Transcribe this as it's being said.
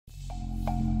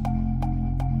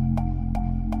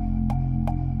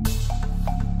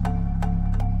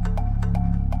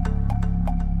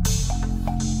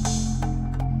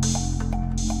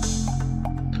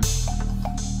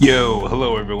Yo,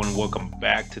 hello everyone. Welcome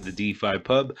back to the DeFi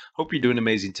Pub. Hope you're doing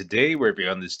amazing today. Wherever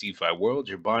you're on this DeFi world,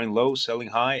 you're buying low, selling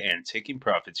high, and taking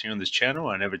profits. Here on this channel,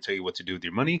 I never tell you what to do with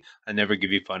your money. I never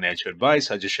give you financial advice.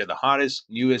 I just share the hottest,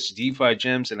 newest DeFi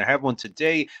gems, and I have one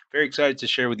today. Very excited to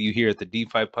share with you here at the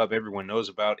DeFi Pub. Everyone knows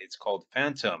about. It's called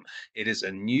Fantom. It is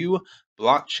a new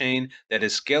blockchain that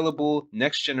is scalable,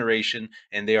 next generation,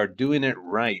 and they are doing it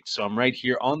right. So I'm right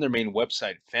here on their main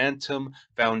website, Fantom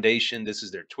Foundation. This is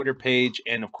their Twitter page,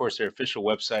 and of course their official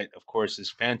website, of course,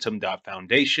 is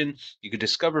fantom.foundation. You can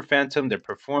discover Fantom, their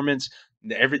performance,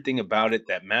 everything about it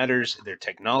that matters, their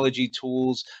technology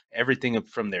tools, everything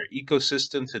from their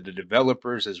ecosystem to the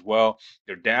developers as well.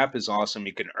 Their dApp is awesome.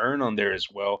 You can earn on there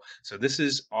as well. So this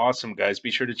is awesome, guys.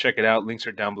 Be sure to check it out. Links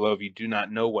are down below if you do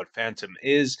not know what Fantom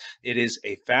is. It is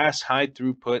a fast, high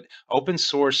throughput, open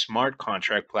source smart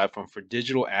contract platform for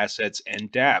digital assets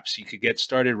and dApps. You could get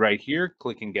started right here.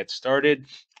 Click and get started.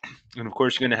 And of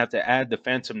course, you're going to have to add the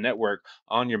Fantom network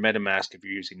on your MetaMask if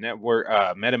you're using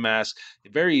MetaMask.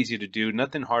 Very easy to do,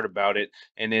 nothing hard about it.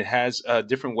 And it has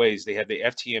different ways. They have the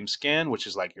FTM scan, which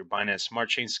is like your Binance Smart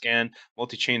Chain scan,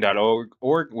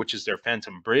 multichain.org, which is their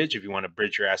Fantom bridge. If you want to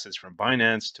bridge your assets from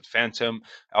Binance to Fantom,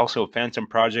 also Fantom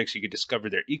projects, you can discover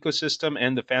their ecosystem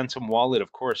and the Fantom wallet.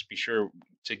 Of course, be sure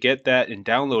to get that and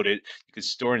download it. You can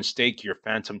store and stake your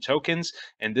Fantom tokens.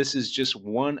 And this is just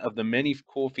one of the many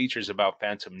cool features about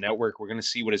Fantom network. We're going to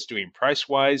see what it's doing price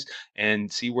wise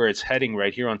and see where it's heading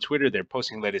right here on Twitter. They're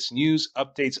posting latest news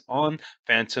updates on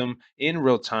Fantom in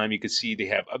real time. You can see they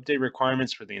have update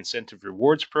requirements for the incentive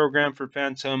rewards program for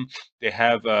Fantom. They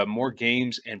have more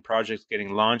games and projects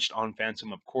getting launched on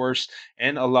Fantom, of course,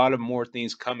 and a lot of more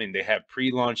things coming. They have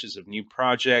pre-launches of new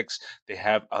projects. They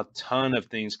have a ton of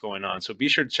things going on. So be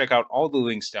sure to check out all the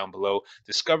links down below.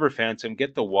 Discover Fantom,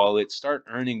 get the wallet, start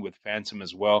earning with Fantom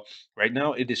as well. Right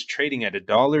now, it is trading at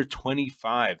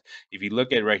 $1.25. If you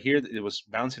look at it right here, it was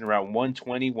bouncing around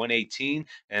 120, 118,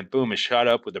 and boom, it shot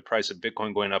up with the price of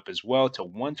Bitcoin going up as well to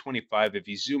 125. If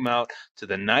you zoom out to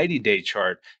the 90-day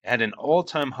chart, it had an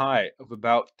all-time high of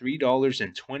about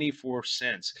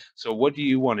 $3.24. So what do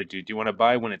you want to do? Do you want to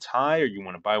buy when it's high or you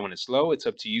want to buy when it's low? It's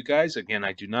up to you guys. Again,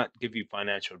 I do not give you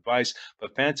financial advice,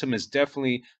 but Fantom is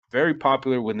definitely very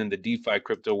popular within the DeFi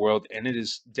crypto world, and it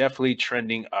is definitely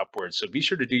trending upwards. So be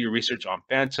sure to do your research on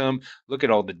Fantom. Look at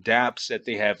all the dApps that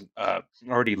they have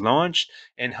already launched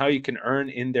and how you can earn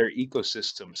in their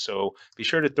ecosystem. So be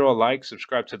sure to throw a like,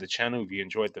 subscribe to the channel if you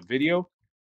enjoyed the video.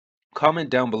 Comment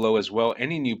down below as well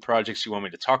any new projects you want me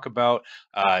to talk about.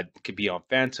 It could be on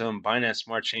Fantom, Binance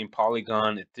Smart Chain,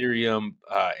 Polygon, Ethereum,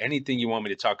 anything you want me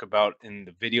to talk about in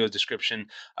the video description.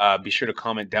 Be sure to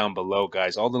comment down below,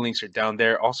 guys. All the links are down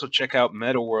there. Also check out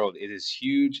Meta World. It is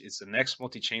huge. It's the next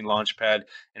multi-chain launchpad,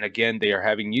 and again, they are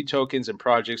having new tokens and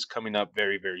projects coming up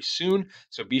very, very soon.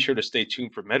 So be sure to stay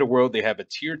tuned for Meta World. They have a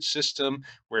tiered system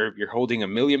where if you're holding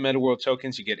 1 million Meta World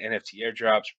tokens, you get NFT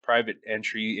airdrops, private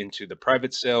entry into the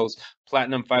private sales,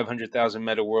 platinum 500,000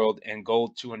 Meta World, and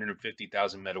gold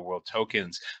 250,000 Meta World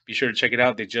tokens. Be sure to check it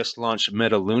out. They just launched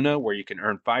Meta Luna, where you can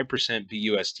earn 5%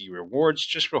 BUSD rewards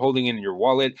just for holding in your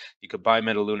wallet. You could buy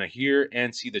Meta Luna here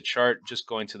and see the chart just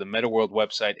going to the Meta World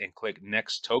website and click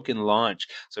next token launch.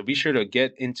 So be sure to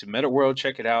get into Meta World,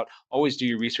 check it out. Always do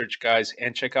your research, guys,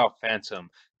 and check out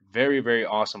Fantom. Very, very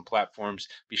awesome platforms.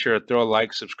 Be sure to throw a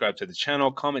like, subscribe to the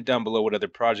channel, comment down below what other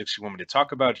projects you want me to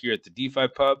talk about here at the DeFi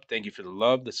Pub. Thank you for the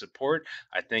love, the support.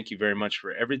 I thank you very much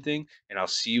for everything, and I'll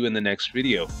see you in the next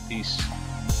video. Peace.